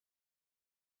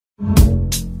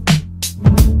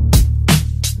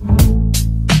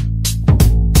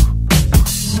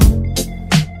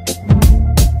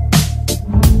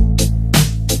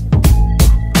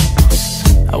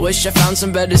wish I found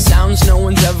some better sounds no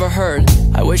one's ever heard.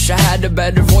 I wish I had a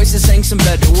better voice that sang some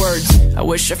better words. I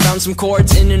wish I found some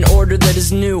chords in an order that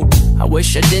is new. I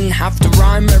wish I didn't have to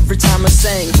rhyme every time I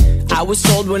sang. I was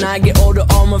told when I get older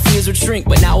all my fears would shrink,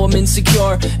 but now I'm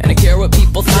insecure and I care what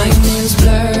people think. My name's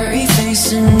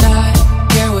Blurryface and I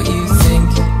care what you think.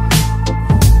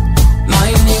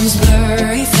 My name's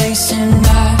Blurryface and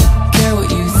I care what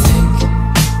you think.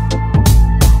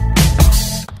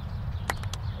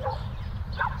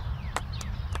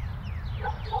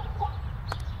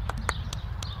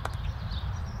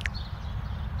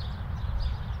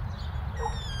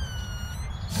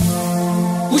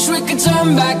 Wish we could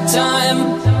turn back time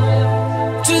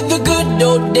to the good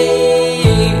old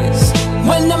days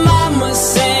when the mama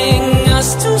sang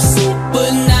us to sleep,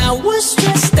 but now we're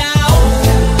stressed out.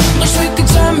 Wish we could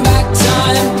turn back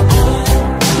time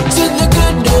to the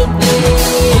good old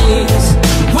days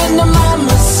when the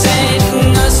mama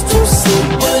sang us to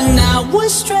sleep, but now we're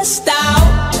stressed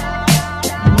out.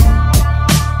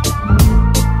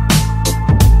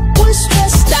 We're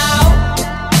stressed out.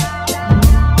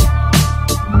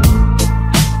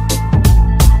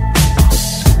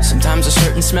 Sometimes a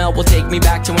certain smell will take me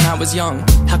back to when I was young.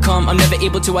 How come I'm never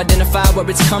able to identify where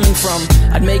it's coming from?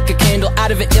 I'd make a candle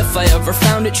out of it if I ever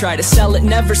found it. Try to sell it,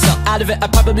 never sell out of it.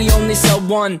 I'd probably only sell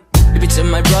one. Maybe to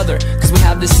my brother, cause we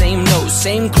have the same nose,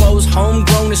 same clothes,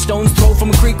 homegrown, a stone's throw from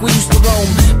a creek we used to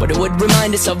roam. But it would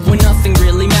remind us of when nothing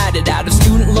really mattered. Out of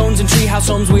student loans and treehouse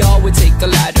homes, we all would take the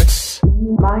ladder.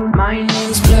 My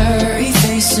name's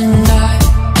Blurryface and I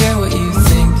care what you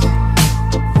think.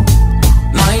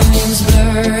 My name's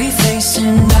Blurryface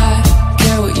and I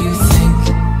care what you think.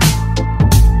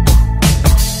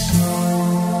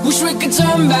 Wish we could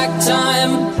turn back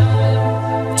time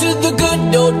to the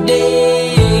good old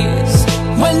days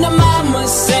when the mama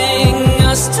sang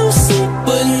us to sleep,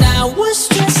 but now we're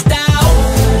stressed out.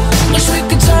 Wish we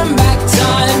could turn back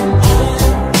time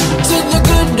to the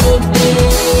good old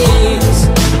days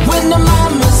when the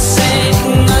mama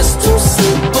sang us to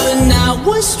sleep, but now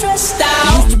we're stressed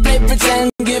out. Used to play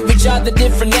pretend, give each other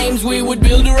different names. We would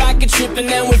build a rocket ship and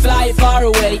then we'd fly it far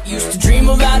away. Used to dream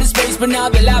of outer space, but now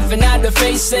they're laughing at the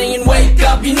face, saying wake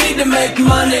up, you need to make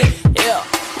money. Yeah.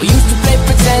 We used to play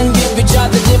pretend, give each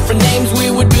other different names.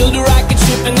 We would build a rocket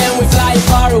ship and then we'd fly it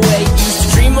far away. Used to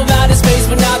dream of outer space,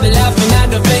 but now they're laughing at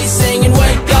the face, saying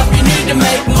wake up, you need to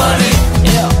make money.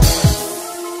 Yeah.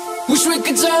 Wish we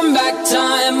could turn back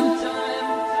time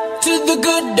to the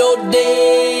good old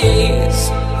days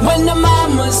when the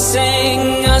mama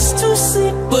sang us to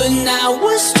sleep, but now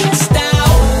we're stressed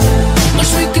out.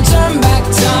 Wish we could turn back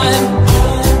time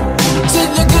to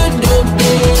the good old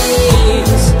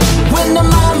days when the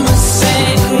mama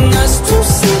sang us to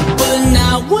sleep, but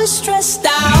now we're stressed out.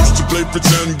 Used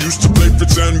to play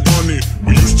pretend, bunny.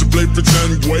 We used to play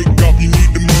pretend, wake up, you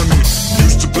need the money.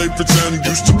 Used to play pretend,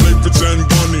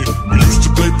 bunny. We used to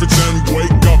play pretend,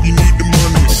 wake up, you need the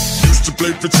money. Used to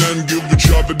play pretend, give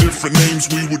each other different names.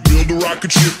 We would build a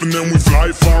rocket ship and then we'd fly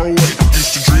it far away.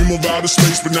 Used to dream of outer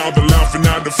space, but now they're laughing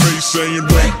at the face, saying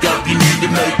wake up, you need to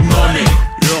make money.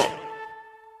 Yeah.